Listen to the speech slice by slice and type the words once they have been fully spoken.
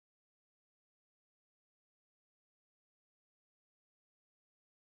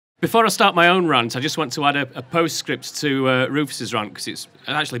Before I start my own rant, I just want to add a postscript to Rufus's rant, because it's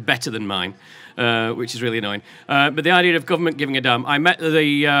actually better than mine, which is really annoying. But the idea of government giving a damn, I met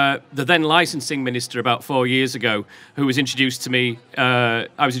the then licensing minister about 4 years ago, who was introduced to me. I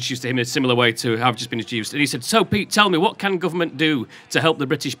was introduced to him in a similar way to how I've just been introduced. And he said, "So, Pete, tell me, what can government do to help the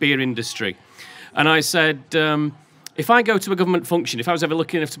British beer industry?" And I said, if I go to a government function, if I was ever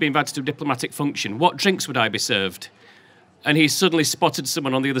lucky enough to be invited to a diplomatic function, what drinks would I be served? And he suddenly spotted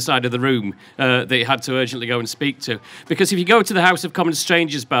someone on the other side of the room that he had to urgently go and speak to. Because if you go to the House of Commons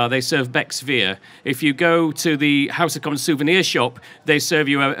Strangers Bar, they serve Beck's Beer. If you go to the House of Commons Souvenir Shop, they serve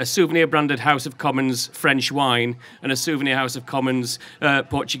you a souvenir-branded House of Commons French wine and a souvenir House of Commons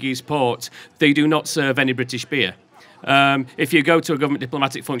Portuguese port. They do not serve any British beer. If you go to a government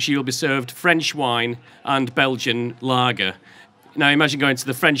diplomatic function, you'll be served French wine and Belgian lager. Now, imagine going to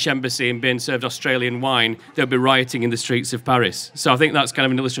the French embassy and being served Australian wine. They'll be rioting in the streets of Paris. So I think that's kind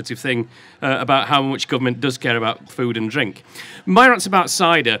of an illustrative thing about how much government does care about food and drink. My rant's about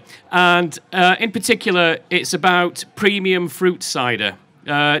cider, and in particular, it's about premium fruit cider.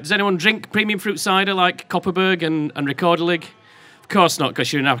 Does anyone drink premium fruit cider like Copperberg and Recorderlig? Of course not,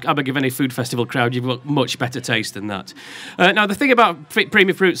 because you're an Abergavenny Food Festival crowd. You've got much better taste than that. Now, the thing about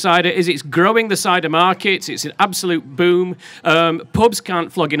premium fruit cider is it's growing the cider market. It's an absolute boom. Pubs can't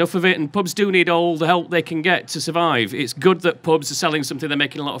flog enough of it, and pubs do need all the help they can get to survive. It's good that pubs are selling something they're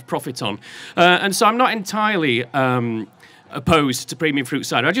making a lot of profit on. And so I'm not entirely opposed to premium fruit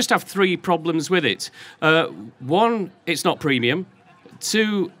cider. I just have three problems with it. One, it's not premium.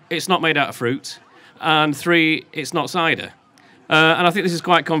 Two, it's not made out of fruit. And three, it's not cider. And I think this is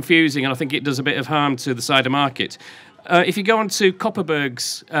quite confusing, and I think it does a bit of harm to the cider market. If you go onto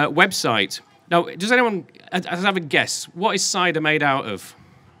Copperberg's website, now, does anyone have a guess? What is cider made out of?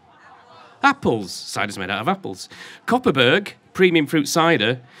 Apples. Cider's made out of apples. Copperberg, premium fruit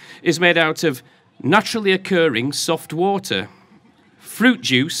cider, is made out of naturally occurring soft water, fruit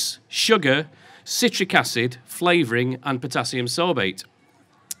juice, sugar, citric acid, flavouring, and potassium sorbate.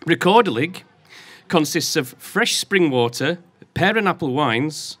 Recorderlig consists of fresh spring water, pear and apple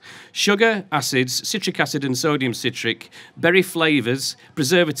wines, sugar, acids, citric acid and sodium citric, berry flavours,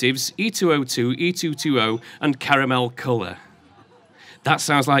 preservatives, E2O2, E220, and caramel colour. That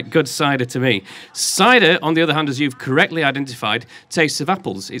sounds like good cider to me. Cider, on the other hand, as you've correctly identified, tastes of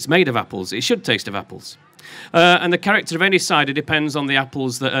apples. It's made of apples. It should taste of apples. And the character of any cider depends on the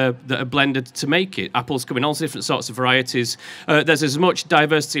apples that are blended to make it. Apples come in all different sorts of varieties. There's as much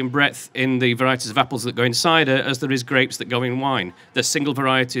diversity and breadth in the varieties of apples that go in cider as there is grapes that go in wine. There's single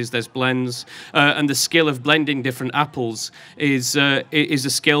varieties, there's blends, and the skill of blending different apples is a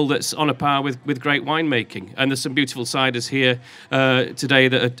skill that's on a par with great winemaking. And there's some beautiful ciders here today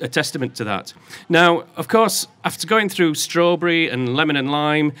that are a testament to that. Now, of course, after going through strawberry and lemon and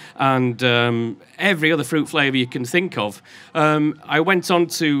lime and every other fruit flavour you can think of, I went on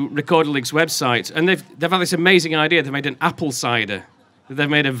to Recorderlig's website, and they've had this amazing idea. They've made an apple cider. They've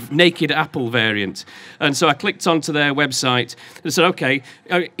made a naked apple variant. And so I clicked onto their website and said, OK,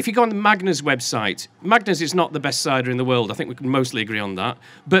 if you go on the Magners website, Magners is not the best cider in the world. I think we can mostly agree on that.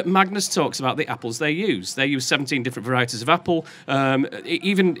 But Magners talks about the apples they use. They use 17 different varieties of apple. They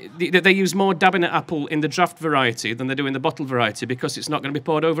use more Dabinett apple in the draft variety than they do in the bottle variety because it's not going to be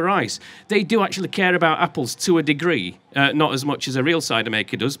poured over ice. They do actually care about apples to a degree, not as much as a real cider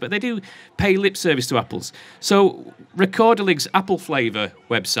maker does, but they do pay lip service to apples. So Recorderlig's apple flavour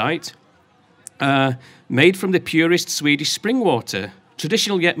website, made from the purest Swedish spring water.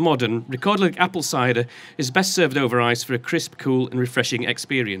 Traditional yet modern, Recorderlig apple cider is best served over ice for a crisp, cool and refreshing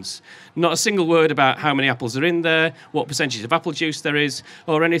experience. Not a single word about how many apples are in there, what percentage of apple juice there is,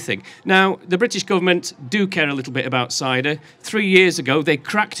 or anything. Now, the British government do care a little bit about cider. 3 years ago, they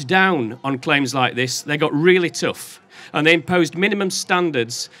cracked down on claims like this. They got really tough. And they imposed minimum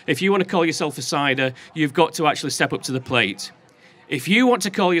standards. If you want to call yourself a cider, you've got to actually step up to the plate. If you want to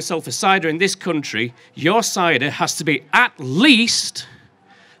call yourself a cider in this country, your cider has to be at least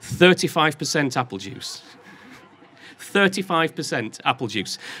 35% apple juice. 35% apple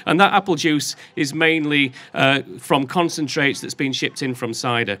juice. And that apple juice is mainly from concentrates that's been shipped in from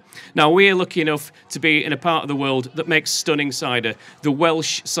cider. Now, we're lucky enough to be in a part of the world that makes stunning cider. The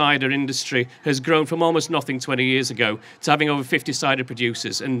Welsh cider industry has grown from almost nothing 20 years ago to having over 50 cider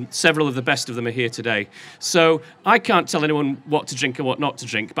producers, and several of the best of them are here today. So I can't tell anyone what to drink and what not to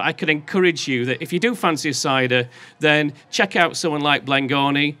drink, but I can encourage you that if you do fancy a cider, then check out someone like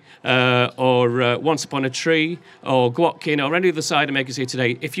Blengorny or Once Upon a Tree or Watkin or any of the cider makers here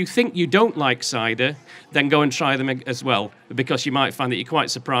today, if you think you don't like cider, then go and try them as well, because you might find that you're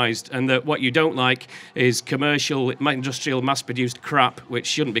quite surprised, and that what you don't like is commercial, industrial, mass-produced crap, which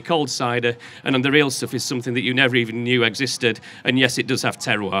shouldn't be called cider, and the real stuff is something that you never even knew existed, and yes, it does have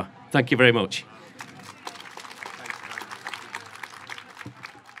terroir. Thank you very much.